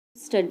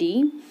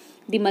Study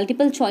the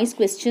multiple choice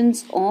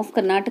questions of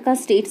Karnataka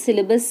State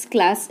Syllabus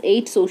Class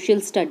 8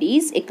 Social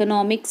Studies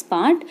Economics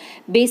Part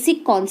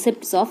Basic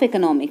Concepts of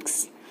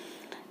Economics.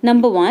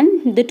 Number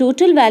 1. The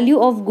total value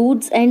of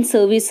goods and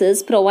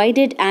services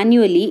provided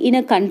annually in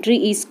a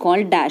country is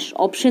called dash.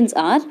 Options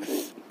are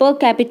per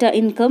capita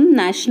income,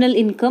 national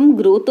income,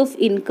 growth of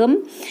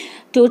income,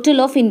 total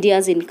of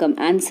India's income.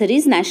 Answer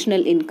is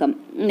national income.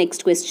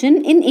 Next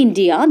question. In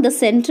India, the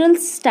Central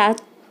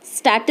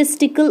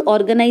Statistical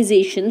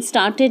Organization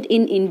started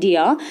in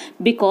India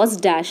because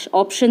dash.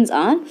 Options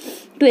are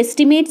to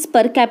estimates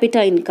per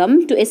capita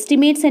income, to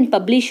estimates and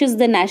publishes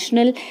the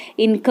national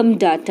income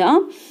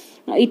data.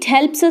 It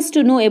helps us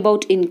to know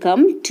about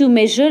income, to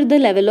measure the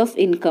level of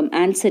income.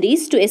 Answer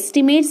is to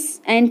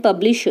estimates and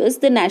publishes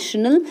the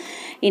national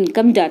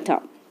income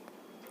data.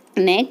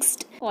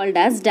 Next, called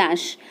as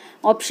dash.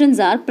 Options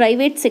are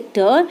private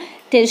sector,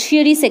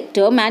 tertiary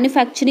sector,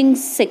 manufacturing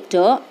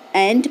sector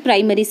and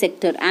primary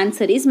sector.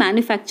 Answer is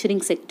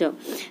manufacturing sector.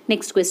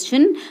 Next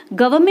question.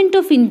 Government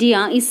of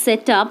India is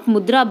set up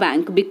Mudra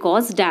Bank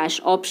because dash.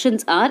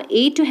 Options are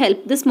A, to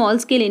help the small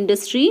scale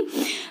industry,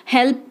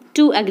 help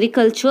to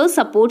agriculture,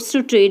 supports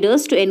to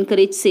traders, to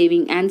encourage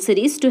saving. Answer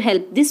is to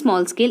help the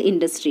small scale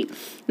industry.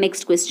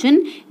 Next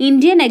question.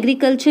 Indian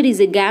agriculture is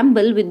a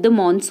gamble with the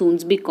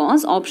monsoons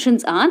because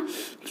options are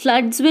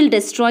floods will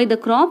destroy the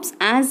crops,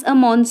 as a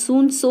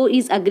monsoon so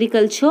is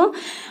agriculture.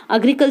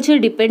 Agriculture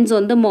depends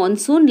on the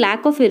monsoon,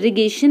 lack of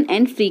irrigation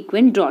and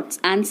frequent droughts.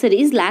 Answer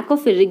is lack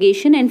of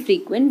irrigation and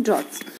frequent droughts.